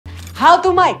How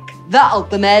to make the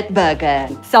ultimate burger.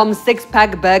 Some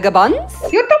 6-pack burger buns.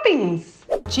 Your toppings.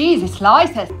 Cheesy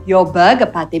slices. Your burger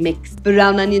patty mix.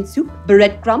 Brown onion soup.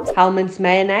 Breadcrumbs. Hellmann's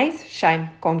mayonnaise. Shame,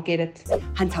 can't get it.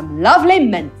 And some lovely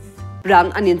mince.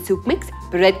 Brown onion soup mix.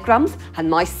 Breadcrumbs.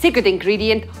 And my secret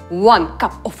ingredient, 1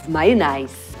 cup of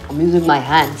mayonnaise. I'm using my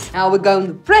hands. Now we're going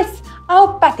to press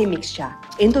our patty mixture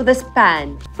into this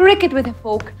pan. Prick it with a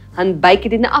fork and bake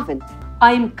it in the oven.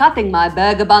 I'm cutting my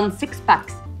burger bun 6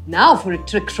 packs. Now for a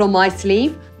trick from my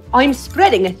sleeve, I'm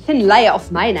spreading a thin layer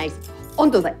of mayonnaise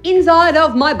onto the inside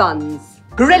of my buns.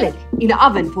 Grill it in the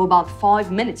oven for about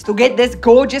 5 minutes to get this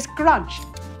gorgeous crunch.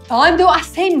 Time to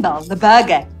assemble the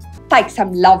burger. Take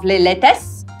some lovely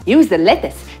lettuce. Use the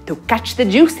lettuce to catch the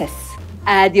juices.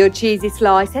 Add your cheesy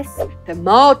slices,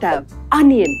 tomato,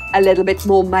 onion, a little bit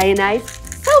more mayonnaise,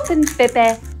 salt and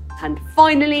pepper, and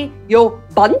finally your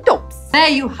bun tops. There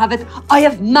you have it. I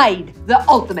have made the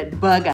ultimate burger.